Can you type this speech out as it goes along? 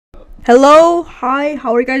Hello, hi,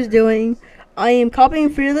 how are you guys doing? I am copying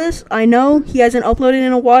Fearless. I know he hasn't uploaded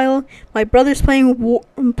in a while. My brother's playing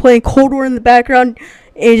Cold War in the background.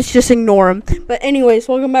 It's just ignore him. But anyways,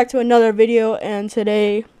 welcome back to another video, and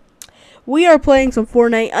today we are playing some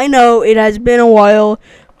Fortnite. I know it has been a while,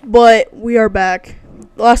 but we are back.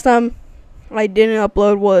 Last time I didn't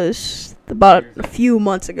upload was about a few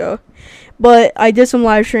months ago, but I did some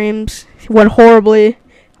live streams. It went horribly.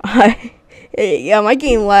 Yeah, my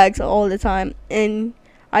game lags all the time, and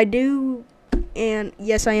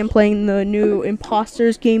yes, I am playing the new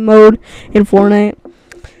Imposters game mode in Fortnite.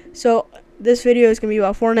 So this video is gonna be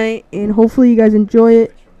about Fortnite, and hopefully you guys enjoy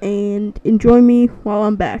it and enjoy me while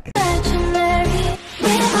I'm back.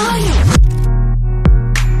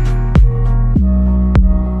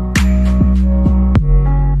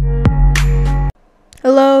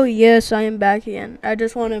 Hello, yes, I am back again. I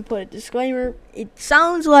just want to put a disclaimer. It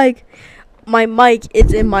sounds like my mic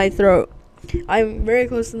is in my throat. I'm very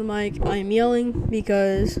close to the mic. I'm yelling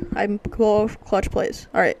because I'm clutch plays.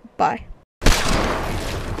 Alright, bye.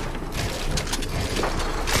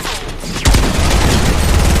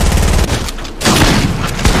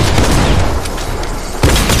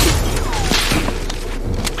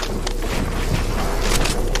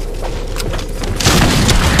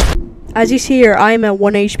 As you see here, I am at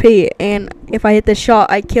 1 HP, and if I hit this shot,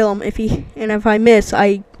 I kill him. If I miss,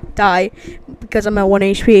 I die because I'm at 1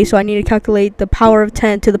 HP. So I need to calculate the power of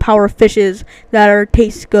 10 to the power of fishes that are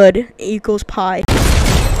taste good equals pi.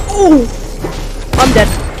 Oh, I'm dead.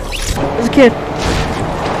 As a kid.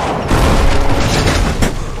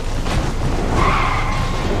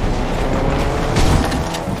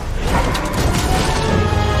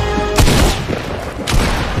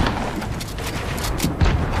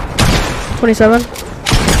 $27,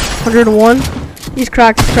 101. He's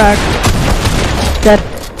cracked. Dead.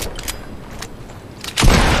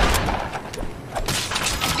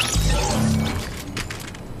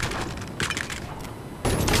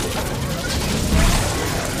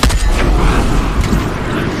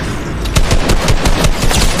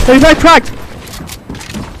 So he's cracked.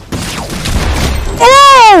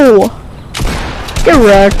 Oh! Get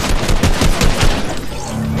wrecked.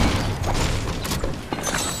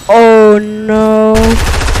 Oh no.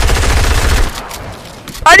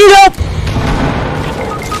 I need help!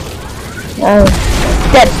 Oh.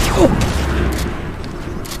 Dead.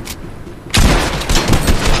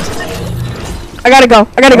 I gotta go.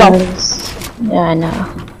 Yeah, I know.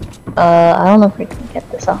 I don't know if we can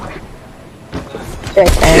get this off. It's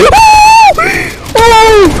right there.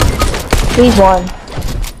 Oh! He's one.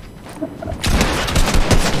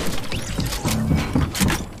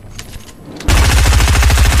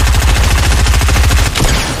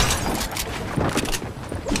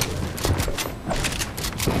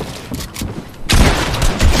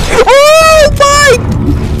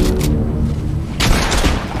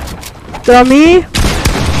 On me.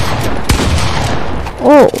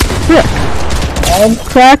 Oh, shit.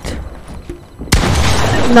 Cracked.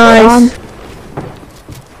 Nice.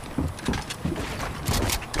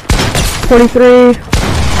 43.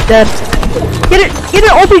 Dead. Get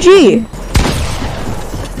an RPG.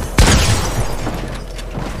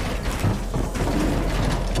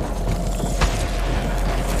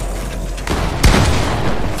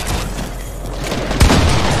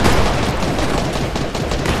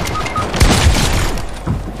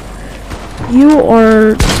 You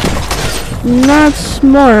are not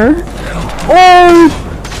smart. Oh!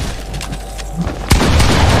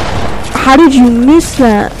 How did you miss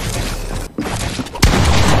that?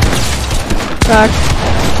 Cracked.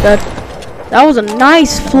 Dead. That was a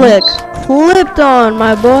nice flick. Flipped on,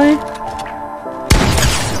 my boy.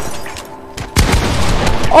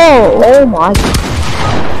 Oh! Oh my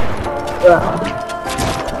god.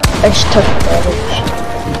 I just took damage.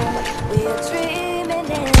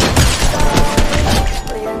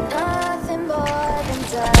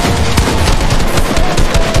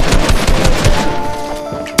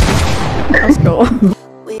 Let's go.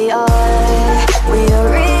 We are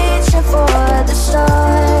reaching for the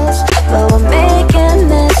stars, but we're making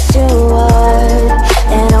this too hard,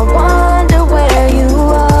 and I wonder where you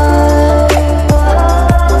are.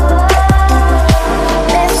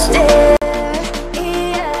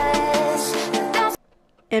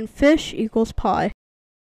 And fish equals pi.